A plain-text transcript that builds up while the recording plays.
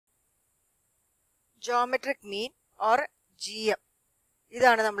Geometric mean or GM.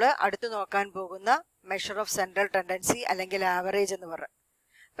 ഇതാണ് നമ്മൾ അടുത്ത് നോക്കാൻ പോകുന്ന മെഷർ ഓഫ് സെൻട്രൽ ടെൻഡൻസി അല്ലെങ്കിൽ ആവറേജ് എന്ന് പറയുന്നത്.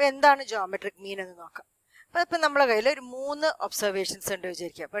 അപ്പോൾ എന്താണ് ജോമെട്രിക് മീൻ എന്ന് നോക്കാം. അപ്പോൾ ഇപ്പം നമ്മളെ കയ്യിൽ ഒരു 3 ഒബ്സർവേഷൻസ് ഉണ്ട്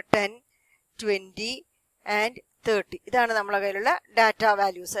വിചാരിക്കുക. അപ്പോൾ 10, 20 ആൻഡ് 30 ഇതാണ് നമ്മളെ കയ്യിലുള്ള ഡാറ്റ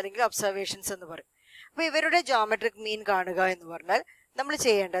വാല്യൂസ് അല്ലെങ്കിൽ ഒബ്സർവേഷൻസ് എന്ന് പറയും. അപ്പോൾ ഇവരുടെ ജോമെട്രിക് മീൻ കാണുക എന്ന് പറഞ്ഞാൽ നമ്മൾ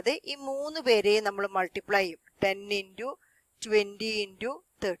ചെയ്യേണ്ടത് ഈ 3 പേരെയും നമ്മൾ മൾട്ടിപ്ലൈ ചെയ്യും. 10 ഇൻറ്റു 20 ഇൻറ്റു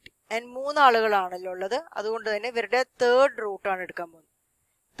 30 ആൻഡ് 3 ആളുകളാണല്ലോ ഉള്ളത്. അതുകൊണ്ട് തന്നെ ഇവരുടെ തേർഡ് റൂട്ടാണ് എടുക്കാൻ പോകുന്നത്.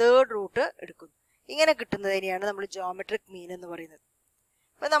 തേർഡ് റൂട്ട് എടുക്കുന്നു. ഇങ്ങനെ കിട്ടുന്നതിനെയാണ് നമ്മൾ ജോമെട്രിക് മീൻ എന്ന് പറയുന്നത്.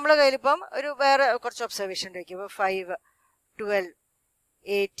 അപ്പം നമ്മളെ കയ്യിലിപ്പം ഒരു വേറെ കുറച്ച് ഒബ്സർവേഷൻ വയ്ക്കും. ഇപ്പോൾ 5, 12,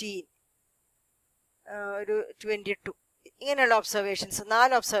 18, ഒരു 22 ഇങ്ങനെയുള്ള ഒബ്സർവേഷൻസ്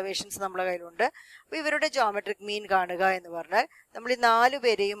 4 ഒബ്സർവേഷൻസ് നമ്മളെ കയ്യിലുണ്ട്. അപ്പോൾ ഇവരുടെ ജോമെട്രിക് മീൻ കാണുക എന്ന് പറഞ്ഞാൽ നമ്മൾ ഈ 4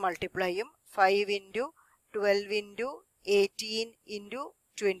 പേരെയും മൾട്ടിപ്ലൈ ചെയ്യും. 5 ഇൻറ്റു 12 ഇൻറ്റു 18 ഇൻറ്റു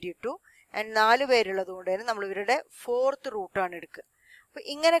 22 ആൻഡ് 4 പേരുള്ളത് കൊണ്ട് തന്നെ നമ്മൾ ഇവരുടെ ഫോർത്ത് റൂട്ടാണ് എടുക്കുക. അപ്പോൾ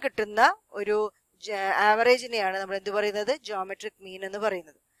ഇങ്ങനെ കിട്ടുന്ന ഒരു ആവറേജിനെയാണ് നമ്മൾ എന്ത് പറയുന്നത്, ജോമെട്രിക് മീൻ എന്ന്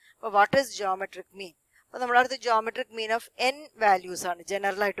പറയുന്നത്. അപ്പോൾ വാട്ട് ഈസ് ജോമെട്രിക് മീൻ? അപ്പോൾ നമ്മളടുത്ത് geometric mean of n values ആണ്.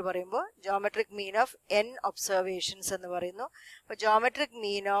 ജനറൽ ആയിട്ട് പറയുമ്പോൾ geometric mean of n observations എന്ന് പറയുന്നു. അപ്പോൾ geometric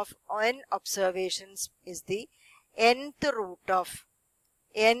mean of n observations is the nth root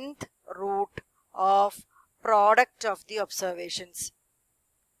of product of the observations.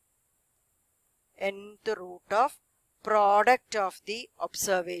 nth root of product of the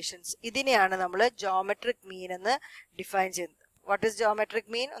observations. ഇതിനെയാണ് നമ്മൾ geometric mean എന്ന് define ചെയ്യുന്നത്. വാട്ട് ഈസ്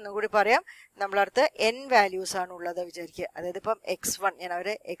ജോമെട്രിക് മീൻ ഒന്നും കൂടി പറയാം. നമ്മളടുത്ത് n വാല്യൂസ് ആണ് ഉള്ളത് വിചാരിക്കുക. അതായത് ഇപ്പം x1 ഞാൻ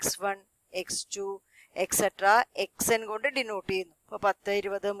അവരെ x1, x2 എക്സെട്ര xn കൊണ്ട് ഡിനോട്ട് ചെയ്യുന്നു. ഇപ്പോൾ 10,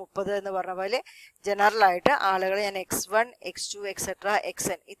 20, 30 എന്ന് പറഞ്ഞ പോലെ ജനറൽ ആയിട്ട് ആളുകളെ ഞാൻ x1, x2 എക്സെട്ര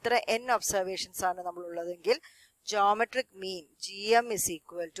xn ഇത്ര n ഒബ്സർവേഷൻസ് ആണ് നമ്മളുള്ളതെങ്കിൽ geometric mean GM is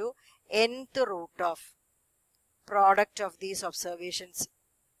equal to nth root of product of these observations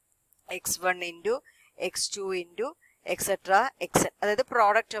x1 into x2 into etcetera xn. അതായത്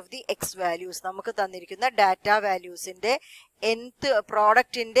product of the x values നമുക്ക് തന്നിരിക്കുന്ന data വാല്യൂസിന്റെ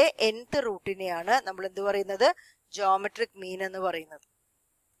പ്രോഡക്റ്റിന്റെ nth റൂട്ടിനെയാണ് നമ്മൾ എന്ത് പറയുന്നത്, geometric mean എന്ന് പറയുന്നത്.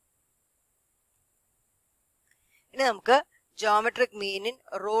 ഇനി നമുക്ക് ജോമെട്രിക് മീനിൻ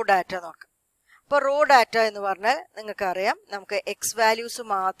റോ ഡാറ്റ നോക്കാം. അപ്പോൾ റോ ഡാറ്റ എന്ന് പറഞ്ഞാൽ നിങ്ങൾക്കറിയാം നമുക്ക് x വാല്യൂസ്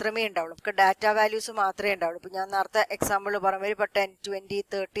മാത്രമേ ഉണ്ടാവുള്ളൂ. നമുക്ക് ഡാറ്റ വാല്യൂസ് മാത്രമേ ഉണ്ടാവുള്ളൂ. ഇപ്പോൾ ഞാൻ നേരത്തെ എക്സാമ്പിൾ പറയുമ്പോൾ ഇപ്പോൾ 10, 20,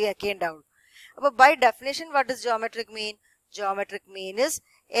 30 ഒക്കെ ഉണ്ടാവുള്ളൂ. അപ്പോൾ by definition what is geometric mean? Geometric mean is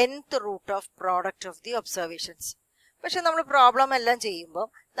nth root of product of the observations. പക്ഷെ നമ്മൾ പ്രോബ്ലം എല്ലാം ചെയ്യുമ്പോൾ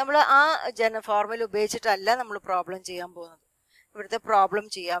നമ്മൾ ആ ഫോർമുല ഉപയോഗിച്ചിട്ടല്ല നമ്മൾ പ്രോബ്ലം ചെയ്യാൻ പോകുന്നത്. ഇവിടുത്തെ പ്രോബ്ലം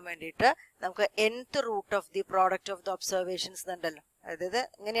ചെയ്യാൻ വേണ്ടിയിട്ട് നമുക്ക് nth root of the product of the observations ഉണ്ടല്ലോ. അതായത്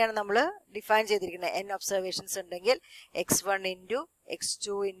ഇങ്ങനെയാണ് നമ്മൾ ഡിഫൈൻ ചെയ്തിരിക്കുന്നത്. n ഒബ്സർവേഷൻസ് ഉണ്ടെങ്കിൽ x1 into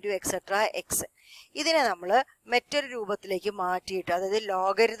x2 into etcetera xn. ഇതിനെ നമ്മൾ മറ്റൊരു രൂപത്തിലേക്ക് മാറ്റിയിട്ട് അതായത്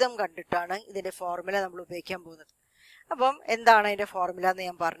ലോഗരിതം കണ്ടിട്ടാണ് ഇതിന്റെ ഫോർമുല നമ്മൾ ഉപയോഗിക്കാൻ പോകുന്നത്. അപ്പം എന്താണ് അതിന്റെ ഫോർമുല എന്ന്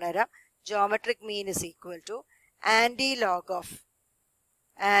ഞാൻ പറഞ്ഞുതരാം. Geometric mean is equal to anti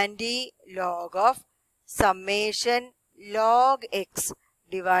log of summation log X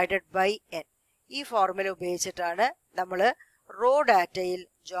divided by n. ഈ ഫോർമുല ഉപയോഗിച്ചിട്ടാണ് നമ്മൾ റോ ഡാറ്റയിൽ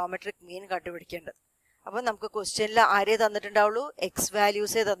ജോമെട്രിക് മീൻ കണ്ടുപിടിക്കേണ്ടത്. അപ്പം നമുക്ക് ക്വസ്റ്റ്യനിൽ ആരേ തന്നിട്ടുണ്ടാവുള്ളൂ, എക്സ്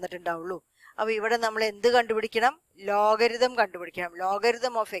വാല്യൂസേ തന്നിട്ടുണ്ടാവുള്ളൂ. അപ്പോൾ ഇവിടെ നമ്മൾ എന്ത് കണ്ടുപിടിക്കണം, ലോഗരിതം കണ്ടുപിടിക്കണം.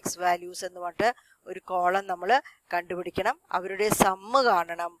 ലോഗരിതം ഓഫ് എക്സ് വാല്യൂസ് എന്ന് പറഞ്ഞിട്ട് ഒരു കോളം നമ്മൾ കണ്ടുപിടിക്കണം. അവരുടെ സമ്മ്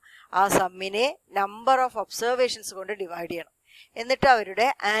കാണണം. ആ സമ്മിനെ നമ്പർ ഓഫ് ഒബ്സർവേഷൻസ് കൊണ്ട് ഡിവൈഡ് ചെയ്യണം. എന്നിട്ട് അവരുടെ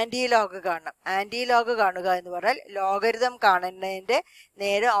ആൻറ്റി ലോഗ് കാണണം. ആൻറ്റി ലോഗ് കാണുക എന്ന് പറഞ്ഞാൽ ലോഗരിതം കാണുന്നതിൻ്റെ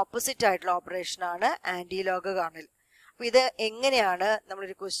നേരെ ഓപ്പോസിറ്റ് ആയിട്ടുള്ള ഓപ്പറേഷനാണ് ആൻറ്റി ലോഗ് കാണൽ. അപ്പോൾ ഇത് എങ്ങനെയാണ്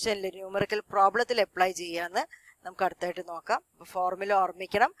നമ്മളൊരു ക്വസ്റ്റ്യനിൽ ന്യൂമറിക്കൽ പ്രോബ്ലത്തിൽ അപ്ലൈ ചെയ്യാന്ന് നമുക്ക് അടുത്തായിട്ട് നോക്കാം. അപ്പോൾ ഫോർമുല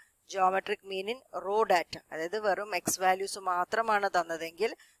ഓർമ്മിക്കണം. ജോമെട്രിക് മീനിൻ റോ ഡാറ്റ, അതായത് വെറും എക്സ് വാല്യൂസ് മാത്രമാണ്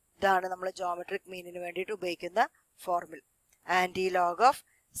തന്നതെങ്കിൽ ഇതാണ് നമ്മൾ ജോമെട്രിക് മീനിന് വേണ്ടിയിട്ട് ഉപയോഗിക്കുന്ന formula. Anti log of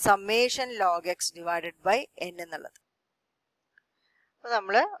summation log X divided by n എന്നുള്ളത്. അപ്പോൾ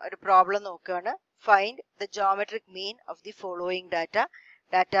നമ്മൾ ഒരു പ്രോബ്ലം നോക്കുകയാണ്. Find the geometric mean of the following data.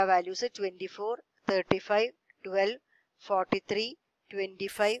 Data values 24, 35, 12, 43,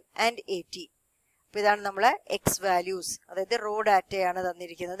 25 and 18. അപ്പോൾ ഇതാണ് നമ്മളെ എക്സ് വാല്യൂസ്, അതായത് റോ ഡാറ്റയാണ്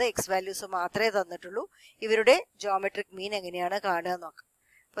തന്നിരിക്കുന്നത്. എക്സ് വാല്യൂസ് മാത്രമേ തന്നിട്ടുള്ളൂ. ഇവരുടെ ജോമെട്രിക് മീൻ എങ്ങനെയാണ് കാണുക നോക്കാം.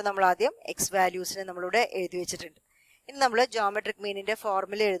 അപ്പോൾ നമ്മൾ ആദ്യം എക്സ് വാല്യൂസിനെ നമ്മളിവിടെ എഴുതി വെച്ചിട്ടുണ്ട്. ഇനി നമ്മൾ ജോമെട്രിക് മീനിന്റെ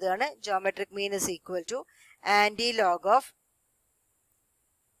ഫോർമുല എഴുതുകയാണ്. Geometric mean is equal to anti log of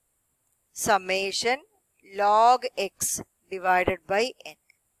summation log X divided by n.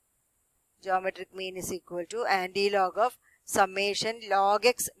 Geometric mean is equal to anti-log of summation log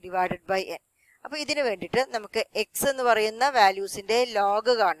x divided by n. അപ്പോൾ ഇതിന് വേണ്ടിയിട്ട് നമുക്ക് എക്സ് എന്ന് പറയുന്ന വാല്യൂസിന്റെ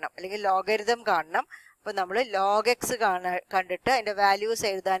ലോഗ് കാണണം, അല്ലെങ്കിൽ ലോഗരിതം കാണണം. അപ്പോൾ നമ്മൾ ലോഗ് എക്സ് കണ്ടിട്ട് അതിന്റെ വാല്യൂസ്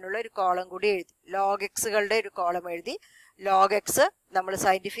എഴുതാനുള്ള ഒരു കോളം കൂടി എഴുതി, ലോഗ് എക്സുകളുടെ ഒരു കോളം എഴുതി. ലോഗ് എക്സ് നമ്മൾ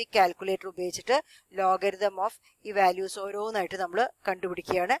സയന്റിഫിക് കാൽക്കുലേറ്റർ ഉപയോഗിച്ചിട്ട് ലോഗരിതം ഓഫ് ഈ വാല്യൂസ് ഓരോന്നായിട്ട് നമ്മൾ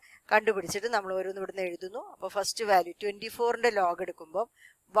കണ്ടുപിടിക്കുകയാണ്. കണ്ടുപിടിച്ചിട്ട് നമ്മൾ ഓരോന്ന് ഇവിടുന്ന് എഴുതുന്നു. അപ്പോൾ ഫസ്റ്റ് വാല്യൂ 24ന്റെ ലോഗ് എടുക്കുമ്പോൾ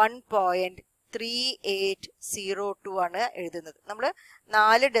 1.3802 ആണ് എഴുതുന്നത്. നമ്മൾ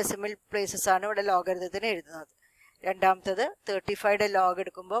 4 ഡെസിമൽ പ്ലേസസ് ആണ് ഇവിടെ ലോഗരിതത്തിന് എഴുതുന്നത്. രണ്ടാമത്തത് 35ന്റെ ലോഗ്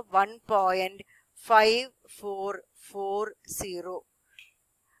എടുക്കുമ്പോൾ 1.5440.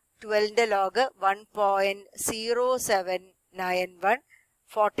 12ന്റെ log 1.0791.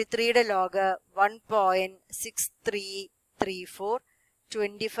 43യുടെ log 1.6334.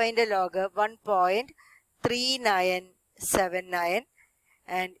 25ന്റെ log 1.3979.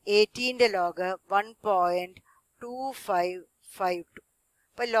 and 18ന്റെ log 1.2552.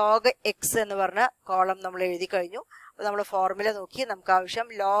 അപ്പോൾ ലോഗ് എക്സ് എന്ന് പറഞ്ഞ കോളം നമ്മൾ എഴുതി കഴിഞ്ഞു. അപ്പോൾ നമ്മൾ ഫോർമുല നോക്കി, നമുക്ക് ആവശ്യം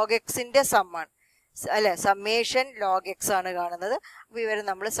ലോഗ് എക്സിന്റെ സമ്മാണ് അല്ലെ, സമ്മേഷൻ ലോഗ് എക്സ് ആണ് കാണുന്നത്. അപ്പോൾ ഇവരെ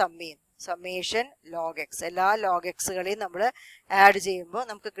നമ്മൾ ചെയ്യുന്നു, സമ്മേഷൻ ലോഗ് എക്സ്. എല്ലാ ലോഗ് എക്സുകളെയും നമ്മൾ ആഡ് ചെയ്യുമ്പോൾ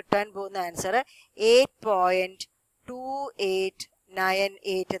നമുക്ക് കിട്ടാൻ പോകുന്ന ആൻസർ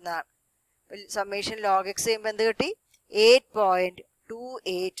 8.2898 എന്നാണ്. സമ്മേഷൻ ലോഗ് എക്സ് ചെയ്യുമ്പോൾ എന്ത് കിട്ടി?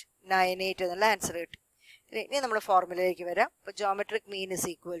 8.2898 എന്നുള്ള ആൻസർ കിട്ടി. ഇനി നമ്മൾ ഫോർമുലയിലേക്ക് വരാം. അപ്പോൾ geometric mean is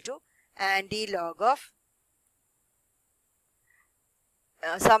equal to anti log of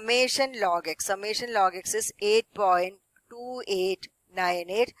summation log x. Summation log x is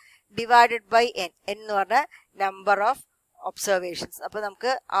 8.2898 divided by n. n എന്ന് പറഞ്ഞാൽ number of observations. അപ്പോൾ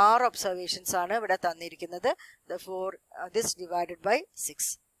നമുക്ക് 6 observations ആണ് ഇവിടെ തന്നിരിക്കുന്നത്. Therefore this divided by 6.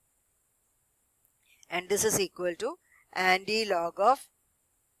 And this is equal to anti-log of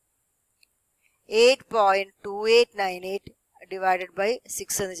 8.2898 divided by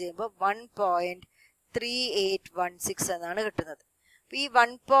 6 എന്ന് ചെയ്യുമ്പോൾ 1.3816 എന്നാണ് കിട്ടുന്നത്. ഈ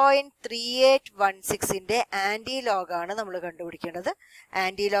 1.3816ന്റെ ആന്റി ലോഗ് ആണ് നമ്മൾ കണ്ടുപിടിക്കേണ്ടത്.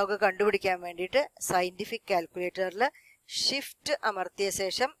 ആന്റി ലോഗ് കണ്ടുപിടിക്കാൻ വേണ്ടിയിട്ട് സയന്റിഫിക് കാൽക്കുലേറ്ററിൽ ഷിഫ്റ്റ് അമർത്തിയ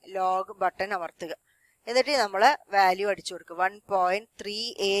ശേഷം ലോഗ് ബട്ടൺ അമർത്തുക. എന്നിട്ട് നമ്മൾ വാല്യൂ അടിച്ചു കൊടുക്കുക.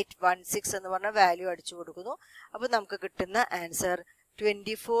 1.3816 എന്ന് പറഞ്ഞ വാല്യൂ അടിച്ചു കൊടുക്കുന്നു. അപ്പോൾ നമുക്ക് കിട്ടുന്ന ആൻസർ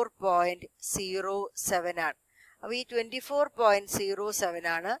 24.07 ആണ്. അപ്പോൾ ഈ 24.07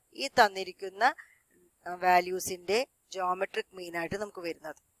 ആണ് ഈ തന്നിരിക്കുന്ന വാല്യൂസിന്റെ ജോമെട്രിക് മീൻ ആയിട്ട് നമുക്ക്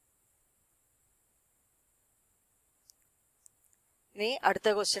വരുന്നത്. ഇനി അടുത്ത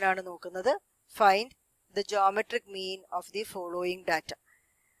ക്വസ്റ്റ്യൻ ആണ് നോക്കുന്നത്. Find the geometric mean of the following data.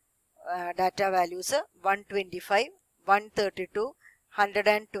 Data values 125, 132,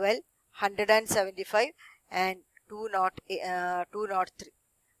 112, 175 and 203.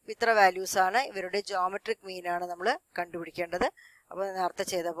 ഇത്ര വാല്യൂസ് ആണ്. ഇവരുടെ ജോമെട്രിക് മീൻ ആണ് നമ്മൾ കണ്ടുപിടിക്കേണ്ടത്. അപ്പോൾ നേരത്തെ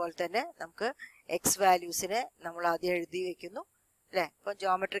ചെയ്ത പോലെ തന്നെ നമുക്ക് എക്സ് വാല്യൂസിനെ നമ്മൾ ആദ്യം എഴുതി വെക്കുന്നു അല്ലേ. അപ്പോൾ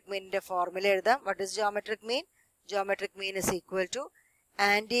ജോമെട്രിക് മീനിന്റെ ഫോർമുല എഴുതാം. What is geometric mean? Geometric mean is equal to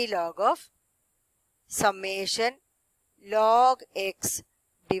anti log of summation log X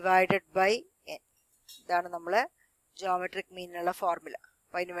divided by N. ഇതാണ് നമ്മളെ ജോമെട്രിക് മീനിനുള്ള ഫോർമുല.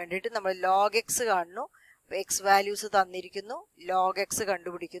 അപ്പോൾ അതിന് വേണ്ടിയിട്ട് നമ്മൾ ലോഗ് എക്സ് കാണുന്നു. എക്സ് വാല്യൂസ് തന്നിരിക്കുന്നു, ലോഗ് എക്സ്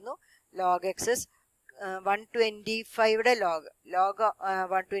കണ്ടുപിടിക്കുന്നു. Log X is 125യുടെ log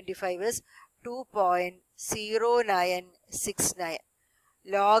 125 is 2.0969.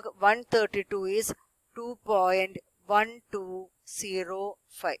 log 132 is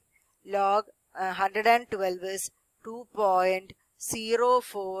 2.1205. log 112 is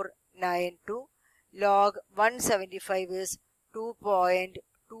 2.0492. log 175 is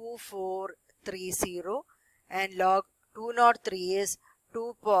 2.2430 and log 203 is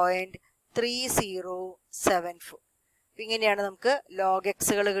 2.3074. ഇങ്ങനെയാണ് നമുക്ക് ലോഗ്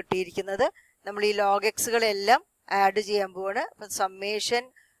എക്സുകൾ കിട്ടിയിരിക്കുന്നത്. നമ്മൾ ഈ ലോഗ് എക്സുകളെല്ലാം ആഡ് ചെയ്യാൻ പോവാണ്. അപ്പം സമ്മേഷൻ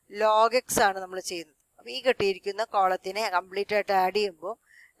ലോഗ് എക്സ് ആണ് നമ്മൾ ചെയ്യുന്നത്. അപ്പോൾ ഈ കിട്ടിയിരിക്കുന്ന കോളത്തിനെ കംപ്ലീറ്റ് ആയിട്ട് ആഡ് ചെയ്യുമ്പോൾ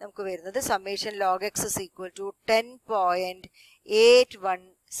നമുക്ക് വരുന്നത് summation log X is equal to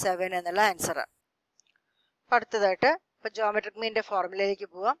 10.817 എന്നുള്ള ആൻസറാണ്. അപ്പം അടുത്തതായിട്ട് ഇപ്പം ജോമെട്രിക് മീനിന്റെ ഫോർമുലയിലേക്ക്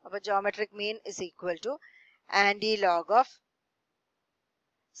പോവാം. അപ്പോൾ geometric mean is equal to anti log of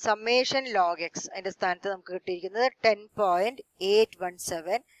summation log X. അതിന്റെ സ്ഥാനത്ത് നമുക്ക് കിട്ടിയിരിക്കുന്നത്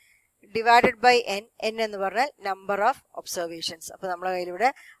 10.817 ഡിവൈഡഡ് ബൈ എൻ. എൻ എന്ന് പറഞ്ഞാൽ നമ്പർ ഓഫ് ഒബ്സർവേഷൻസ്. അപ്പോൾ നമ്മുടെ കയ്യിലിവിടെ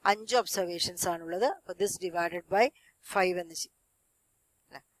 5 ഒബ്സർവേഷൻസ് ആണുള്ളത്. അപ്പോൾ ദിസ് ഡിവൈഡഡ് ബൈ 5 എന്ന് ചെയ്യും.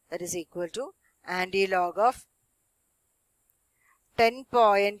 That is equal to anti log of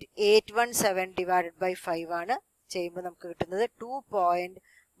 10.817 divided by 5 ആണ്. ചെയ്യുമ്പോൾ നമുക്ക് കിട്ടുന്നത്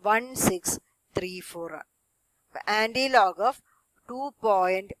 2.1634 ആണ്. ആന്റി ലോഗ് ഓഫ്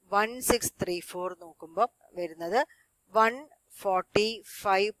 2.1634 നോക്കുമ്പോൾ വരുന്നത്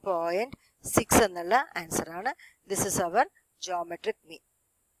 145.6 6 എന്നുള്ള ആൻസർ ആണ്. This is our geometric mean.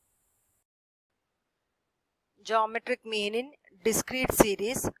 Geometric mean in discrete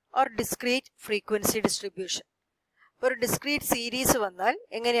series or discrete frequency distribution. ഒരു ഡിസ്ക്രീറ്റ് സീരീസ് വന്നാൽ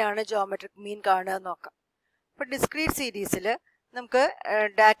എങ്ങനെയാണ് ജോമെട്രിക് മീൻ കാണുക എന്ന് നോക്കാം. ഇപ്പോൾ ഡിസ്ക്രീറ്റ് സീരീസിൽ നമുക്ക്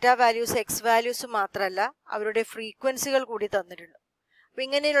ഡാറ്റ വാല്യൂസ് എക്സ് വാല്യൂസ് മാത്രമല്ല അവരുടെ ഫ്രീക്വൻസികൾ കൂടി തന്നിട്ടുണ്ട്. അപ്പോൾ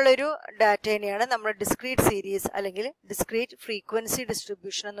ഇങ്ങനെയുള്ളൊരു ഡാറ്റേനെയാണ് നമ്മൾ ഡിസ്ക്രീറ്റ് സീരീസ് അല്ലെങ്കിൽ ഡിസ്ക്രീറ്റ് ഫ്രീക്വൻസി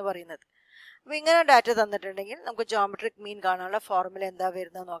ഡിസ്ട്രിബ്യൂഷൻ എന്ന് പറയുന്നത്. അപ്പോൾ ഇങ്ങനെ ഡാറ്റ തന്നിട്ടുണ്ടെങ്കിൽ നമുക്ക് ജോമെട്രിക് മീൻ കാണാനുള്ള ഫോർമുല എന്താ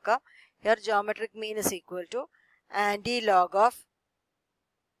വരുന്നത് നോക്കാം. Here geometric mean is equal to anti log of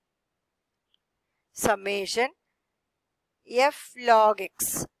summation F log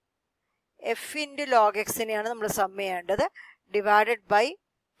X. F into log എക്സിനെയാണ് നമ്മൾ സം ചെയ്യേണ്ടത്, divided by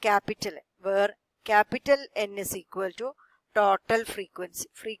capital N, where capital N is equal to total frequency.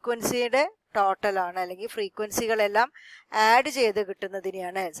 ഫ്രീക്വൻസിയുടെ ടോട്ടലാണ് അല്ലെങ്കിൽ ഫ്രീക്വൻസികളെല്ലാം add ചെയ്ത്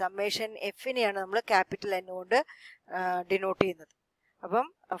കിട്ടുന്നതിനെയാണ് summation എഫിനെയാണ് നമ്മൾ capital N കൊണ്ട് denote ചെയ്യുന്നത്. അപ്പം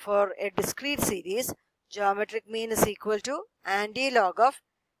four A discrete series geometric mean is equal to anti log of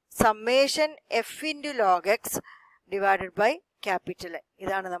summation F into log X divided by capital N.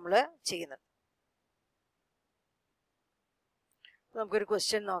 ഇതാണ് നമ്മൾ ചെയ്യുന്നത്. നമുക്കൊരു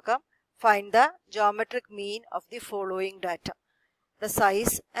ക്വസ്റ്റ്യൻ നോക്കാം. Find the geometric mean of the following data. The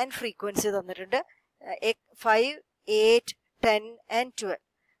size and frequency തന്നിട്ടുണ്ട്. 5, 8, 10 and 12.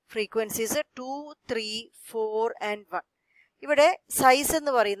 Frequencies 2, 3, 4 and 1. ഇവിടെ size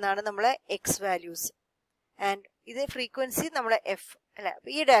എന്ന് പറയുന്നതാണ് നമ്മളെ എക്സ് വാല്യൂസ് ആൻഡ് ഇത് ഫ്രീക്വൻസി നമ്മളെ എഫ് അല്ലെ.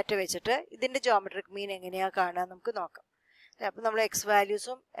 അപ്പോൾ ഈ ഡാറ്റ വെച്ചിട്ട് ഇതിൻ്റെ ജോമെട്രിക് മീൻ എങ്ങനെയാണ് കാണുക നമുക്ക് നോക്കാം. അപ്പോൾ നമ്മൾ എക്സ്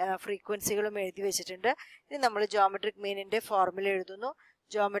വാല്യൂസും ഫ്രീക്വൻസികളും എഴുതി വെച്ചിട്ടുണ്ട്. ഇനി നമ്മൾ ജോമെട്രിക് മീനിൻ്റെ ഫോർമുല എഴുതുന്നു.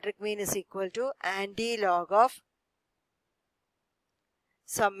 Geometric mean is equal to anti log of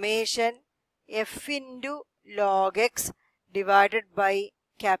summation F into log X divided by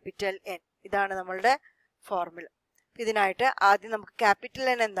capital N. ഇതാണ് നമ്മളുടെ ഫോർമുല. ഇതിനായിട്ട് ആദ്യം നമുക്ക് ക്യാപിറ്റൽ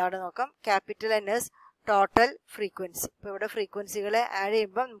എൻ എന്താണ് നോക്കാം. Capital N is total frequency. ഇപ്പോൾ ഇവിടെ ഫ്രീക്വൻസികളെ ആഡ്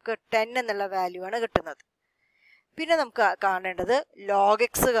ചെയ്യുമ്പോൾ നമുക്ക് 10 എന്നുള്ള വാല്യൂ ആണ് കിട്ടുന്നത്. പിന്നെ നമുക്ക് കാണേണ്ടത് ലോഗ്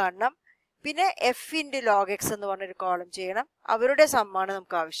എക്സ് കാണണം. പിന്നെ എഫ് ഇൻറ്റു ലോഗ് എക്സ് എന്ന് പറഞ്ഞൊരു കോളം ചെയ്യണം. അവരുടെ സമ്മാണ്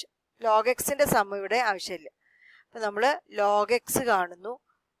നമുക്ക് ആവശ്യം. ലോഗ് എക്സിൻ്റെ സം ഇവിടെ ആവശ്യമില്ല. അപ്പോൾ നമ്മൾ ലോഗ് എക്സ് കാണുന്നു.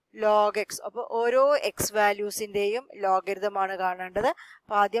 ലോഗ് എക്സ് അപ്പോൾ ഓരോ എക്സ് വാല്യൂസിൻ്റെയും ലോഗരിതമാണ് കാണേണ്ടത്.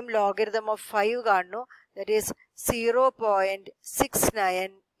 അപ്പോൾ ആദ്യം ലോഗരിതം ഓഫ് 5 കാണുന്നു. That is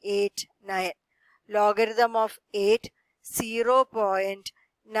 0.6989. Logarithm of 8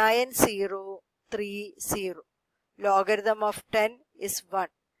 0.9030. Logarithm of 10 is 1.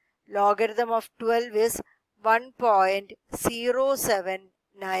 Logarithm of 12 is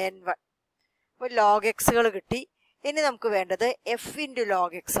 1.0791. അപ്പോൾ ലോഗ് എക്സുകൾ കിട്ടി. ഇനി നമുക്ക് വേണ്ടത് എഫ് ഇൻറ്റു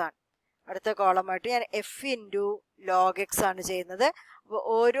ലോഗ് എക്സ് ആണ്. അടുത്ത കോളമായിട്ട് ഞാൻ എഫ് ഇൻറ്റു ലോഗ് എക്സ് ആണ് ചെയ്യുന്നത്. അപ്പോൾ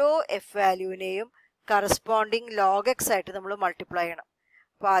ഓരോ എഫ് വാല്യൂവിനെയും കറസ്പോണ്ടിങ് ലോഗ് എക്സ് ആയിട്ട് നമ്മൾ മൾട്ടിപ്ലൈ ചെയ്യണം.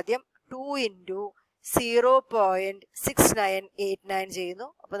 അപ്പോൾ ആദ്യം 2 ഇൻറ്റു 0.6989 ചെയ്യുന്നു.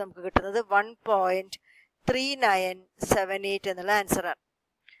 അപ്പോൾ നമുക്ക് കിട്ടുന്നത് 1.3978 എന്നുള്ള ആൻസറാണ്.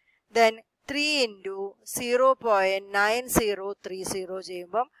 ദെൻ 3 ഇൻറ്റു 0.9030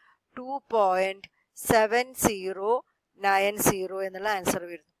 ചെയ്യുമ്പം 2.7090 എന്നുള്ള ആൻസർ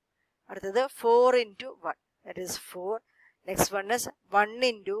വരുന്നു. അടുത്തത് 4 into 1 that is 4. Next one is 1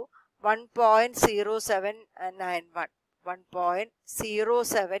 into 1.0791.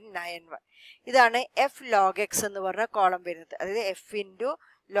 1.0791. ഇതാണ് എഫ് ലോഗ് എക്സ് എന്ന് പറഞ്ഞ കോളം വരുന്നത്. അതായത് F into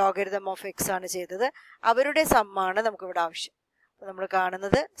logarithm of X ആണ് ചെയ്തത്. അവരുടെ സമ്മാണ് നമുക്കിവിടെ ആവശ്യം. അപ്പോൾ നമ്മൾ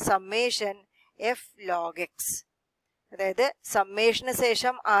കാണുന്നത് സമ്മേഷൻ എഫ് ലോഗ് എക്സ്. അതായത് സമ്മേഷന്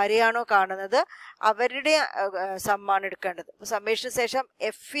ശേഷം ആരെയാണോ കാണുന്നത് അവരുടെ സമ്മാണ് എടുക്കേണ്ടത്. അപ്പോൾ സമ്മേഷന് ശേഷം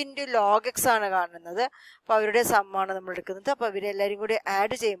എഫ് ഇൻറ്റു ലോഗ് എക്സ് ആണ് കാണുന്നത്. അപ്പോൾ അവരുടെ സമ്മാണ് നമ്മൾ എടുക്കുന്നത്. അപ്പോൾ ഇവരെല്ലാവരും കൂടി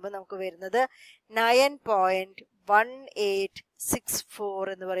ആഡ് ചെയ്യുമ്പോൾ നമുക്ക് വരുന്നത് 9.1864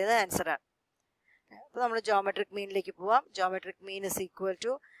 എന്ന് പറയുന്ന ആൻസറാണ്. അപ്പോൾ നമ്മൾ ജോമെട്രിക് മീനിലേക്ക് പോവാം. Geometric mean is equal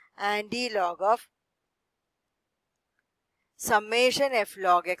to anti log of summation F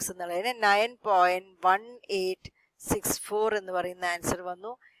log X എന്നുള്ളതിന് 9.1864 എന്ന് പറയുന്ന ആൻസർ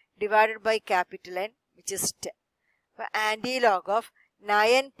വന്നു. Divided by capital N which is 10. അപ്പോൾ anti log of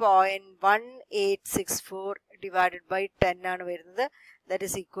 9.1864 divided by 10 ആണ് വരുന്നത്. That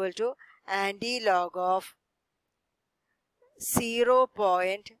is equal to anti log of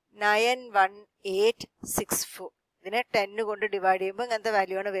 0.91864. ഇതിനെ 10 കൊണ്ട് divide ചെയ്യുമ്പോൾ ഇങ്ങനത്തെ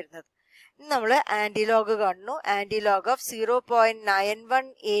വാല്യൂ ആണ് വരുന്നത്. ഇനി നമ്മൾ ആൻറ്റി ലോഗ് കാണുന്നു. Anti log of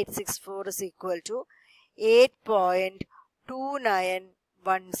 0.91864 is equal to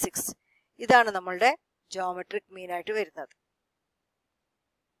 8.2916. ഇതാണ് നമ്മളുടെ ജോമെട്രിക് മീൻ ആയിട്ട് വരുന്നത്.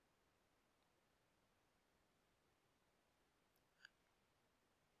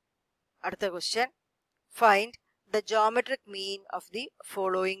 അടുത്ത question, find the geometric mean of the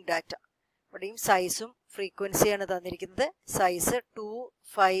following data. ഇവിടെയും സൈസും ഫ്രീക്വൻസിയാണ് തന്നിരിക്കുന്നത്. Size 2,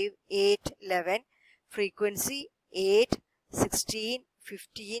 5, 8, 11, frequency 8, 16,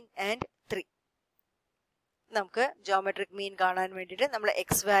 15 and 3. നമുക്ക് ജോമെട്രിക് മീൻ കാണാൻ വേണ്ടിയിട്ട് നമ്മൾ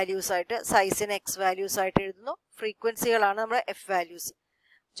എക്സ് വാല്യൂസ് ആയിട്ട്, സൈസിന് എക്സ് വാല്യൂസ് ആയിട്ട് എഴുതുന്നു. ഫ്രീക്വൻസികളാണ് നമ്മുടെ എഫ് വാല്യൂസ്.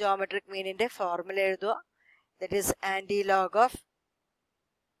 ജോമെട്രിക് മീനിന്റെ ഫോർമുല എഴുതുക. That is anti log of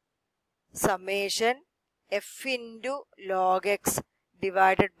summation F into log X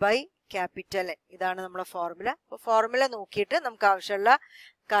divided by capital N. ഇതാണ് നമ്മുടെ ഫോർമുല. അപ്പോൾ ഫോർമുല നോക്കിയിട്ട് നമുക്ക് ആവശ്യമുള്ള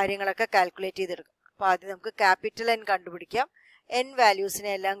കാര്യങ്ങളൊക്കെ കാൽക്കുലേറ്റ് ചെയ്തെടുക്കാം. അപ്പോൾ ആദ്യം നമുക്ക് ക്യാപിറ്റൽ എൻ കണ്ടുപിടിക്കാം. എൻ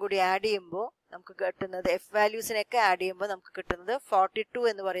വാല്യൂസിനെ എല്ലാം കൂടി ആഡ് ചെയ്യുമ്പോൾ നമുക്ക് കിട്ടുന്നത്, എഫ് വാല്യൂസിനൊക്കെ ആഡ് ചെയ്യുമ്പോൾ നമുക്ക് കിട്ടുന്നത് 42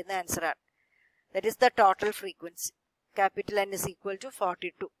 എന്ന് പറയുന്ന ആൻസർ ആണ്. That is the total frequency. Capital N is equal to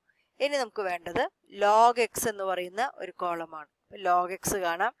 42. ഇനി നമുക്ക് വേണ്ടത് ലോഗ് എക്സ് എന്ന് പറയുന്ന ഒരു കോളമാണ്. ലോഗ് എക്സ്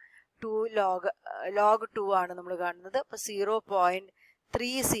കാണാം. ലോഗ് 2 ആണ് നമ്മൾ കാണുന്നത്. അപ്പോൾ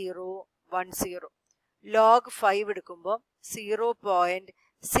 0.3010. ലോഗ് 5 എടുക്കുമ്പോൾ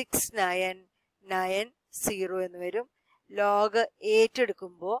 0.6990 എന്ന് വരും. ലോഗ് 8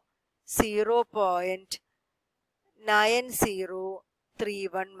 എടുക്കുമ്പോൾ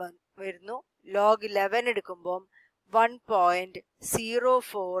 0.9031 വരുന്നു. ലോഗ് 11 എടുക്കുമ്പോൾ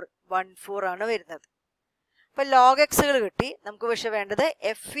 1.0414 ആണ് വരുന്നത്. അപ്പൊ ലോഗ് എക്സുകൾ കിട്ടി. നമുക്ക് പക്ഷെ വേണ്ടത്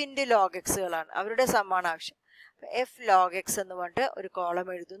എഫ് ഇൻറ്റു ലോഗ് എക്സുകളാണ്. അവരുടെ സമ്മാണ് ആവശ്യം. എഫ് ലോഗ് എക്സ് എന്ന് പറഞ്ഞിട്ട് ഒരു കോളം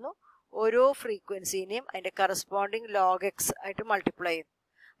എഴുതുന്നു. ഓരോ ഫ്രീക്വൻസിനെയും അതിന്റെ കറസ്പോണ്ടിങ് ലോഗ് എക്സ് ആയിട്ട് മൾട്ടിപ്ലൈ ചെയ്യുന്നു.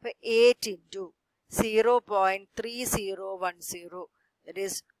 അപ്പൊ 8 into 0.3010, that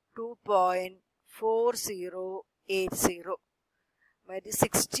is 2.4080.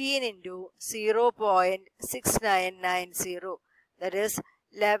 16 into 0.6990, that is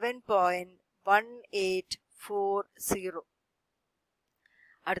 11.1840.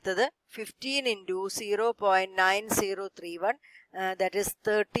 അടുത്തത് 15 into 0.9031, that is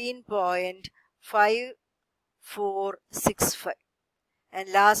 13.5465. And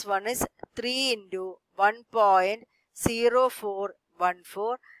last one is 3 into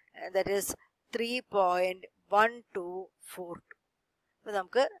 1.0414, that is 3.1242. അപ്പോൾ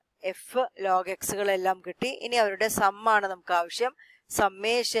നമുക്ക് എഫ് ലോഗ് എക്സുകളെല്ലാം കിട്ടി. ഇനി അവരുടെ സമ്മാണ് നമുക്ക് ആവശ്യം.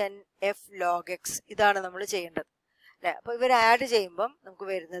 സമ്മേഷൻ എഫ് ലോഗ് എക്സ്, ഇതാണ് നമ്മൾ ചെയ്യേണ്ടത് അല്ലേ. അപ്പോൾ ഇവർ ആഡ് ചെയ്യുമ്പം നമുക്ക്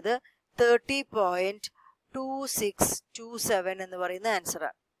വരുന്നത് 30.2627 എന്ന് പറയുന്ന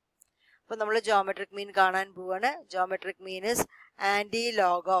ആൻസറാണ്. അപ്പോൾ നമ്മൾ ജോമെട്രിക് മീൻ കാണാൻ പോവാണ്. Geometric mean is anti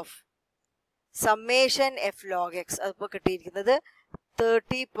log of summation F log X. അതിപ്പോൾ കിട്ടിയിരിക്കുന്നത്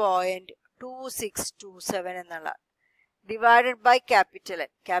 30.2627 എന്നുള്ള, divided by capital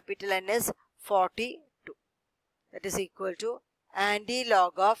N. Capital N is 42. That is equal to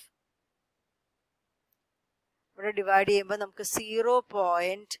anti-log of, ഇവിടെ ഡിവൈഡ് ചെയ്യുമ്പോൾ നമുക്ക്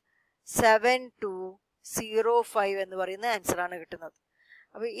 0.7205 എന്ന് പറയുന്ന ആൻസറാണ് കിട്ടുന്നത്.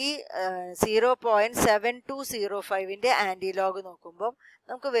 അപ്പോൾ ഈ 0.7205ന്റെ ആന്റിലോഗ് നോക്കുമ്പോൾ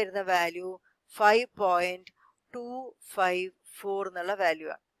നമുക്ക് വരുന്ന വാല്യൂ 5.254 എന്നുള്ള വാല്യൂ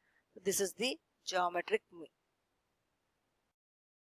ആണ്. This is the geometric mean.